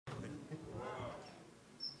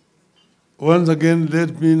Once again,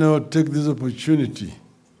 let me now take this opportunity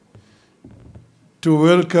to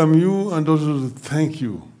welcome you and also to thank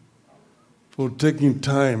you for taking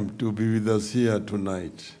time to be with us here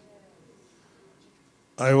tonight.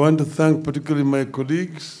 I want to thank particularly my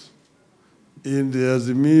colleagues in the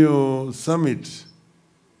Azimio Summit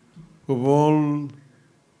who have all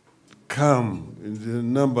come in the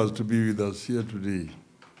numbers to be with us here today.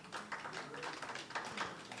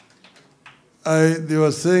 They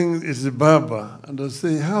were saying it's a Baba, and I was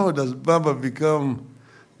saying, how does Baba become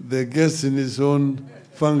the guest in his own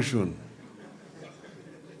function?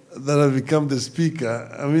 That I become the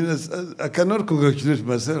speaker. I mean, I cannot congratulate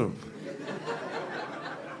myself.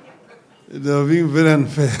 They are being very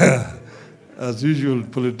unfair. As usual,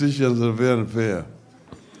 politicians are very unfair.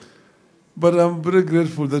 But I'm very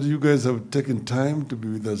grateful that you guys have taken time to be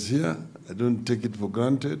with us here. I don't take it for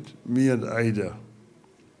granted, me and Ida.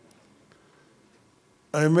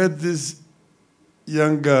 I met this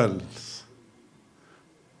young girl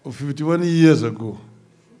 51 years ago.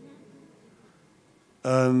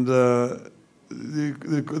 And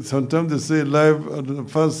sometimes they say live at the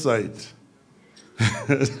first sight.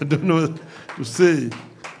 I don't know what to say.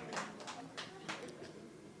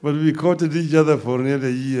 But we courted each other for nearly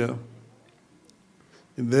a year.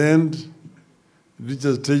 In the end, it reached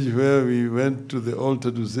a stage where we went to the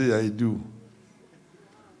altar to say, I do.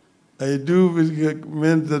 I do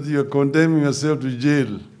meant that you are condemning yourself to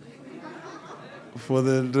jail for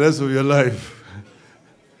the rest of your life.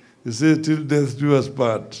 You say, till death do us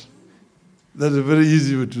part. That's a very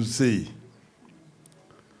easy way to say.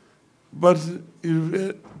 But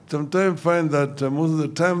you sometimes find that most of the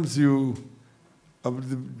times you have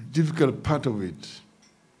the difficult part of it.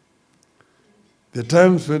 There are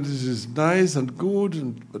times when it is nice and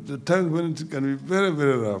good, but there are times when it can be very,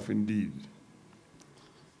 very rough indeed.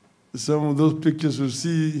 Some of those pictures you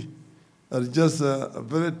see are just a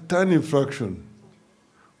very tiny fraction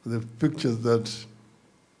of the pictures that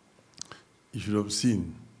you should have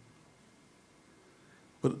seen.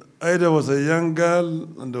 But Ida was a young girl,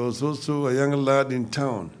 and there was also a young lad in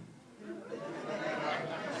town.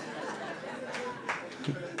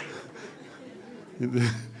 In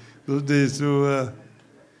those days, so,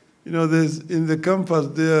 there's in the campus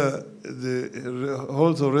there, the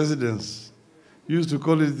halls of residence, used to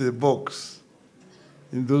call it the box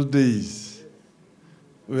in those days,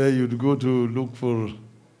 where you'd go to look for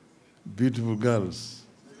beautiful girls.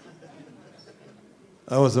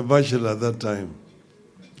 I was a bachelor at that time.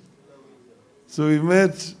 So we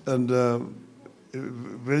met and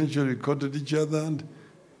eventually courted each other. And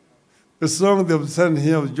the song they've sung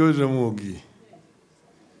here of George Ramogi,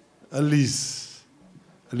 Alice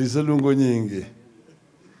Lungo Nyingi,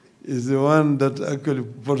 is the one that actually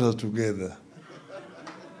brought us together.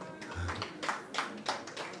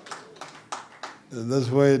 And that's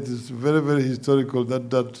why it is very, very historical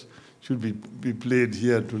that should be played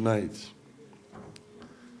here tonight.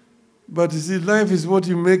 But you see, life is what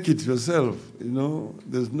you make it yourself,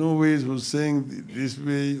 There's no ways of saying this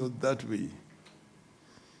way or that way.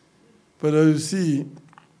 But as you see,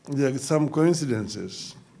 there are some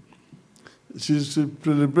coincidences. She's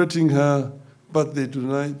celebrating her birthday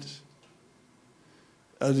tonight.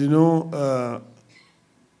 As you know,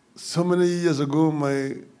 so many years ago,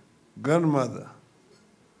 my grandmother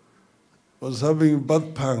was having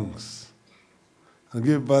birth pangs and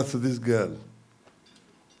gave birth to this girl.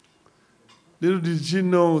 Little did she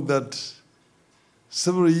know that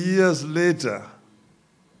several years later,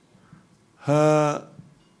 her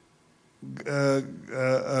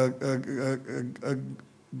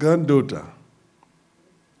granddaughter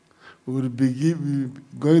would be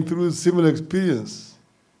going through a similar experience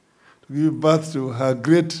to give birth to her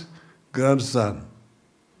great-grandson.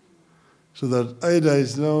 So that Ida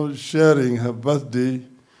is now sharing her birthday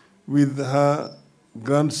with her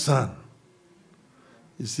grandson.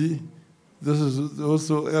 You see, this is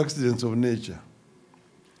also accidents of nature.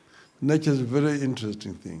 Nature is a very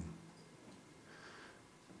interesting thing.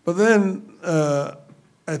 But then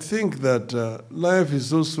I think that life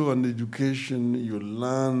is also an education. You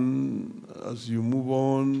learn as you move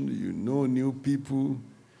on, you know new people.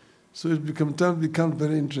 So it becomes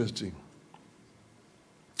very interesting.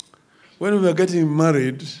 When we were getting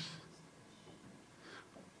married,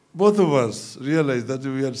 both of us realized that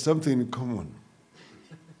we had something in common.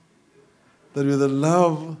 That we had a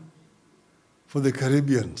love for the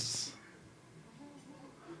Caribbeans.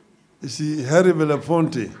 You see, Harry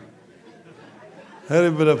Belafonte,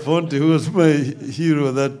 who was my hero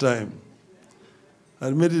at that time,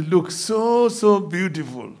 had made it look so, so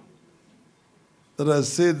beautiful that I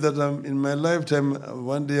said that in my lifetime,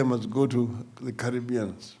 one day I must go to the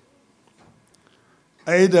Caribbeans.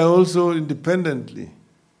 Ida also independently,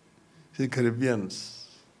 the Caribbeans.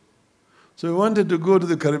 So we wanted to go to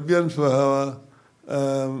the Caribbean for our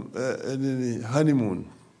honeymoon,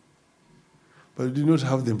 but we did not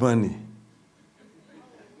have the money.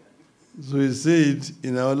 So we said,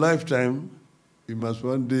 in our lifetime, we must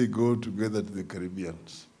one day go together to the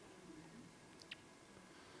Caribbeans.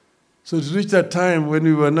 So it reached a time when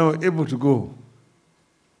we were now able to go.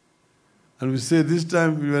 And we said this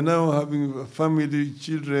time we were now having a family,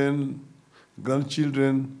 children,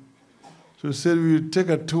 grandchildren. So we said we would take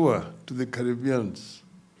a tour to the Caribbeans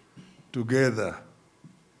together.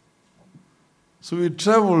 So we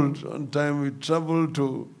traveled on time. We traveled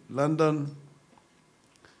to London,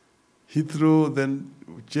 Heathrow, then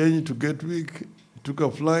we changed to Gatwick, took a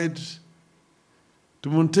flight to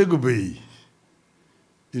Montego Bay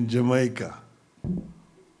in Jamaica.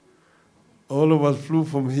 All of us flew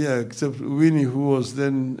from here except Winnie, who was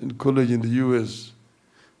then in college in the US,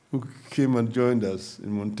 who came and joined us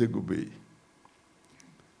in Montego Bay.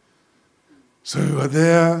 So we were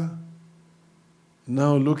there,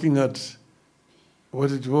 now looking at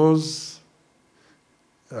what it was.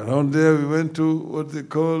 Around there we went to what they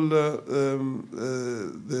call the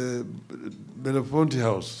Belafonte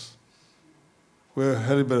House, where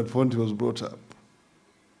Harry Belafonte was brought up.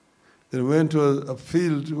 Then we went to a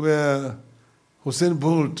field where Usain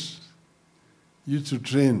Bolt used to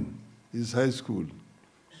train his high school.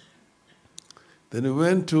 Then we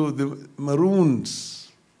went to the Maroons.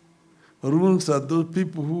 Maroons are those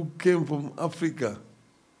people who came from Africa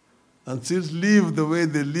and still live the way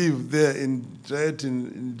they live there in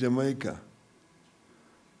Jamaica.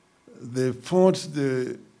 They fought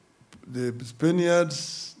the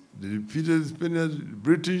Spaniards, they defeated the Spaniards, the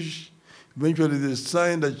British. Eventually they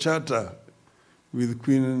signed a charter with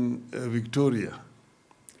Queen Victoria.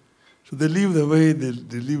 So they live the way they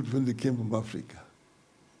lived when they came from Africa.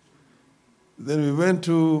 Then we went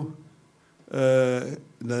to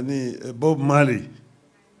Bob Marley,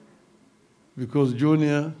 because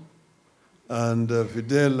Junior and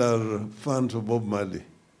Fidel are fans of Bob Marley,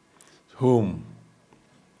 home.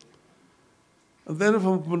 And then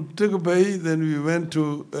from Montego Bay, then we went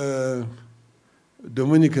to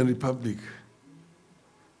Dominican Republic,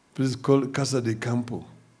 place called Casa de Campo.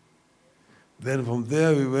 Then from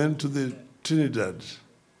there we went to the Trinidad.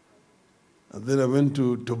 And then I went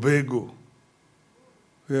to Tobago,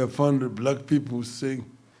 where I found the black people saying,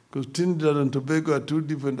 because Trinidad and Tobago are two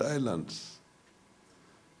different islands.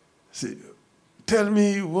 Say, tell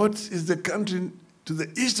me what is the country to the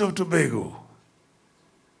east of Tobago?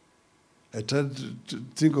 I tried to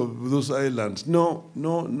think of those islands. No.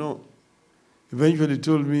 Eventually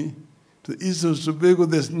told me, to the east of Tobago,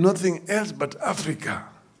 there's nothing else but Africa.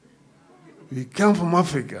 We come from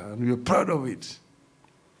Africa, and we're proud of it.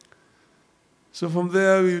 So from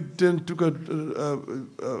there, we then took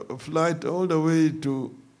a flight all the way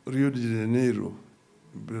to Rio de Janeiro,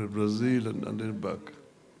 Brazil, and then back.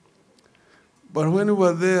 But when we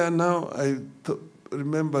were there, now I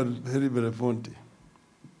remembered Harry Belafonte.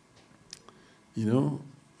 You know,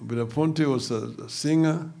 Belafonte was a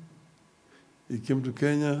singer. He came to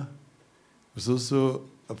Kenya. He was also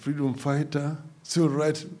a freedom fighter, civil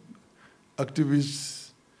rights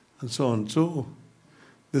activist, and so on. So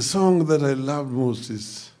the song that I loved most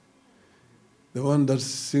is the one that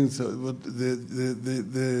sings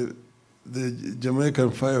the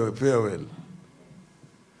Jamaican farewell.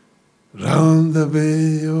 Round the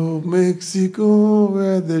Bay of Mexico,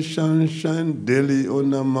 where the sun shines daily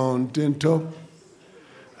on a mountain top,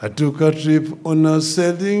 I took a trip on a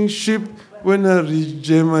sailing ship. When I reached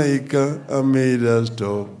Jamaica, I made a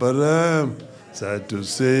stop. But I'm sad to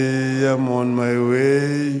say I'm on my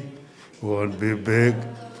way. Won't be back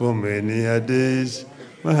for many a days.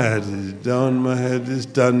 My head is down, my head is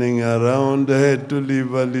turning around. I had to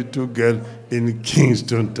leave a little girl in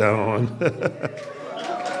Kingston town.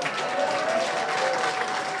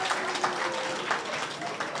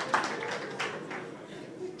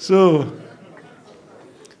 So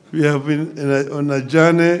we have been on a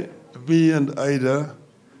journey, me and Ida,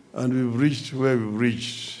 and we've reached where we've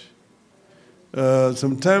reached.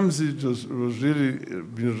 Sometimes it was really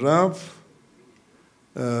been rough.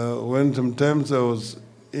 When sometimes I was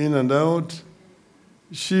in and out,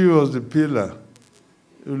 she was the pillar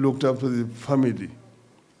who looked after the family.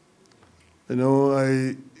 You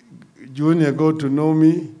know, Junior got to know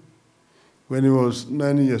me when he was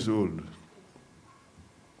 9 years old.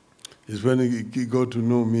 It's when he got to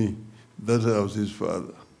know me that I was his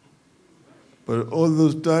father. But all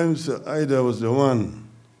those times, Ida was the one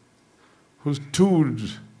who stood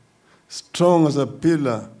strong as a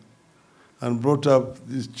pillar and brought up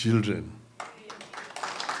these children.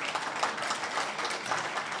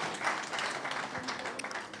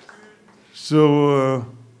 So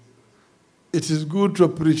it is good to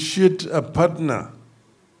appreciate a partner.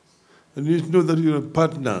 And you know that you're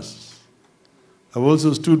partners. I've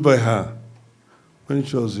also stood by her when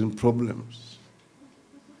she was in problems.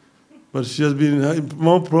 But she has been in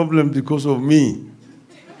more problems because of me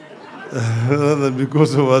rather than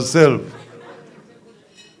because of herself.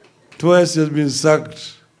 Twice she has been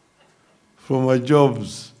sacked from her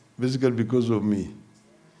jobs, basically because of me.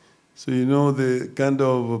 So you know the kind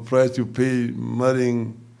of price you pay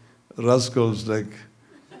marrying rascals like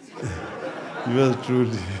yours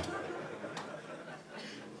truly.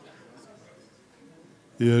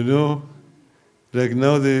 You know, like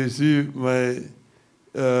now they see my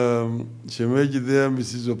shemeji there,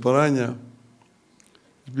 Mrs. Oparanya,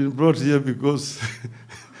 has been brought here because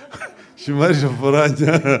she married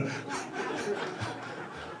Oparanya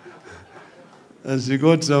and she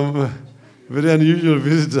got some very unusual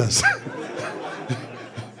visitors.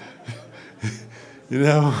 In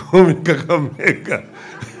our home in Kakamega.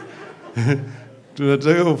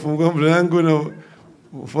 Tunataka kufungua mlango na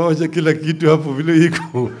ufanye kila kitu hapo vile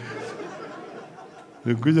iko.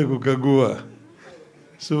 Nikuja kukagua.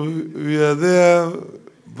 So we are there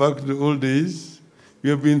back to the old days. We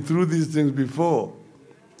have been through these things before.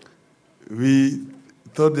 We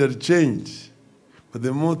thought they had changed. But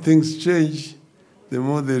the more things change, the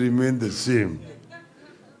more they remain the same.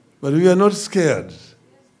 But we are not scared.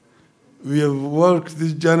 We have worked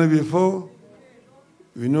this journey before.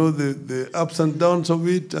 We know the ups and downs of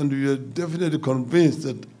it, and we are definitely convinced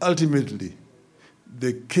that ultimately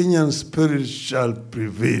the Kenyan spirit shall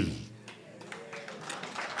prevail.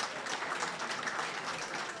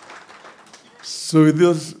 So with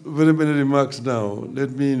those very many remarks now,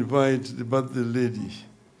 let me invite the birthday lady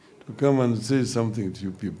to come and say something to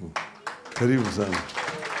you people. Karibu sana.